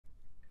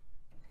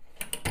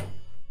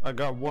I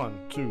got 1,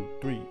 2,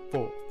 3,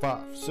 4,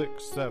 5,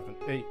 6, 7,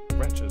 8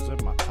 wrenches in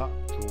my top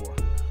drawer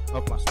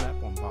of my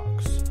Snap-on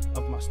box.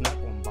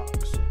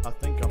 I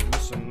think I'm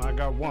missing. I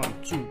got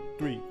 1, 2,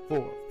 3,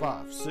 4,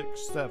 5, 6,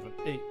 7,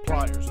 8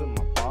 pliers in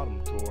my bottom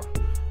drawer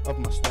of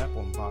my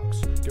Snap-on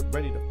box. Get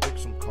ready to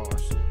fix some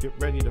cars. Get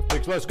ready to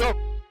fix. Let's go.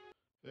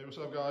 Hey, what's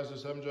up, guys?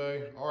 It's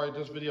MJ. All right,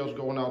 this video is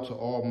going out to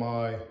all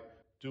my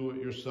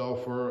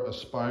do-it-yourselfer,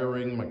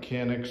 aspiring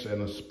mechanics,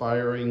 and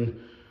aspiring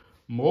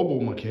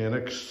mobile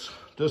mechanics.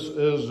 This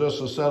is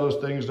just a set of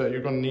things that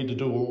you're going to need to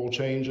do oil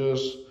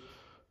changes.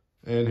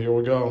 And here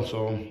we go.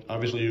 So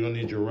obviously you're going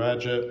to need your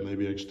ratchet,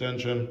 maybe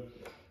extension.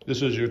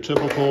 This is your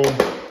typical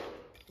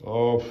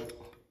oil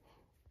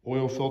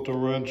filter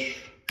wrench.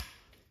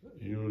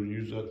 You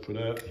use that for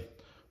that.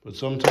 But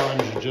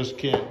sometimes you just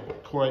can't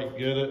quite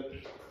get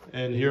it.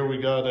 And here we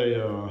got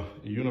a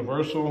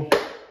universal,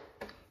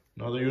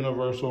 another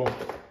universal.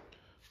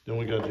 Then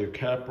we got your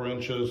cap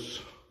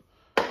wrenches.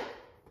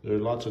 There are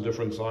lots of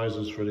different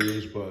sizes for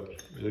these,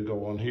 but they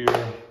go on here,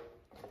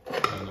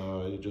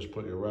 and you just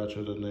put your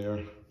ratchet in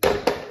there.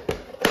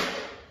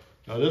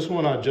 Now this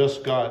one I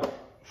just got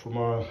from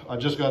I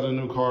just got a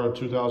new car,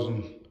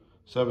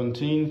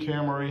 2017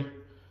 Camry,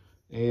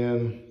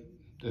 and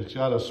it's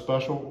got a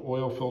special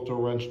oil filter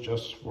wrench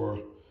just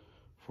for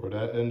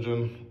that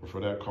engine or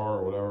for that car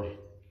or whatever.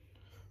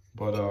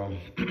 But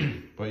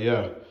but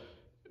yeah,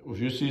 if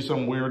you see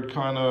some weird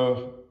kind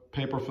of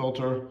paper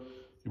filter,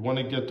 you want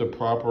to get the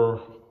proper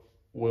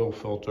oil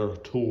filter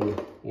tool,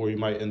 or you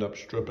might end up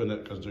stripping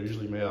it because they're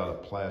usually made out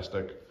of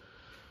plastic.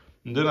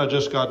 And then I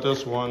just got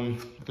this one,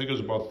 I think it was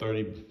about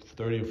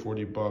 30 or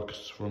 40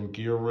 bucks from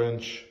Gear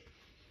Wrench.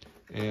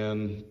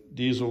 And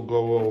these will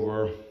go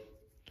over,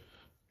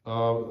 a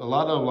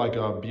lot of like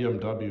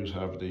BMWs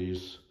have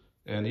these,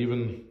 and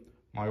even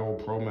my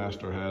old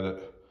ProMaster had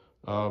it.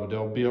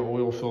 There'll be an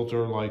oil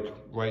filter like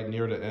right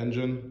near the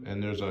engine,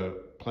 and there's a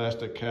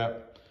plastic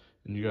cap.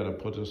 And you got to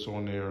put this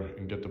on there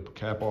and get the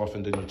cap off,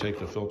 and then you take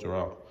the filter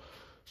out.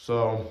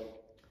 So,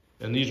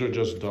 and these are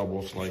just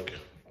doubles. Like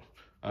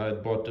I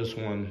had bought this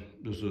one,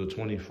 this is a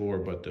 24,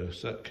 but the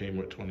set came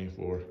with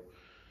 24.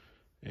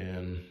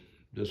 And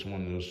this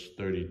one is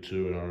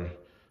 32, and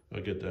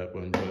I'll get that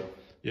one. But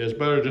yeah, it's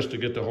better just to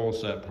get the whole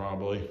set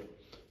probably.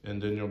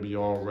 And then you'll be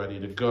all ready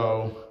to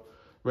go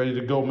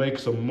make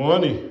some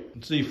money.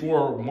 Let's see,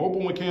 for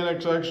mobile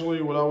mechanics,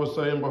 actually, what I was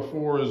saying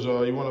before is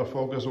you want to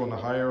focus on the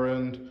higher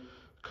end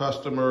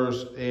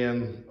customers,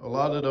 and a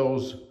lot of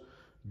those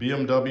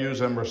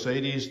BMWs and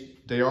Mercedes,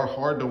 they are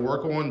hard to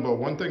work on. But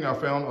one thing I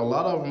found, a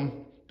lot of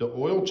them, the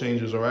oil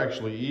changes are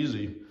actually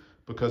easy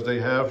because they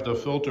have the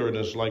filter and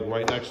it's like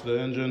right next to the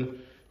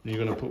engine. And you're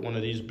gonna put one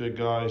of these big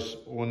guys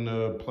on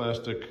the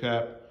plastic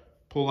cap,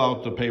 pull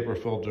out the paper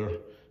filter,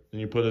 then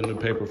you put a new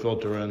paper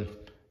filter in,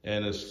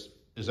 and it's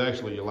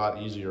actually a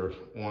lot easier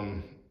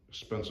on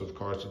expensive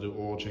cars to do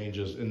oil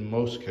changes in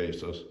most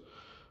cases.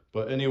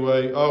 But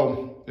anyway,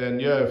 oh,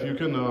 and yeah, if you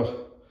can,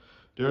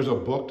 there's a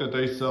book that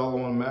they sell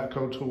on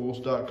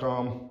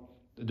matcotools.com.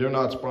 They're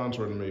not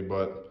sponsoring me,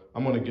 but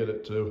I'm going to get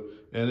it too.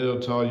 And it'll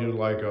tell you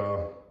like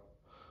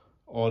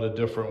all the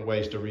different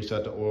ways to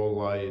reset the oil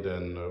light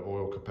and the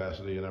oil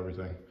capacity and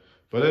everything.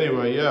 But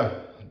anyway, yeah,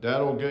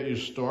 that'll get you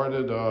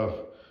started.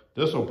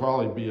 This will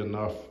probably be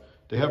enough.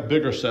 They have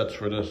bigger sets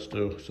for this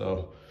too.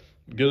 So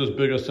get as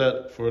big a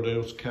set for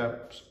those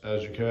caps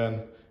as you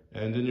can,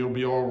 and then you'll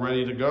be all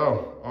ready to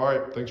go. All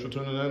right, thanks for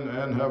tuning in,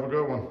 and have a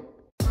good one.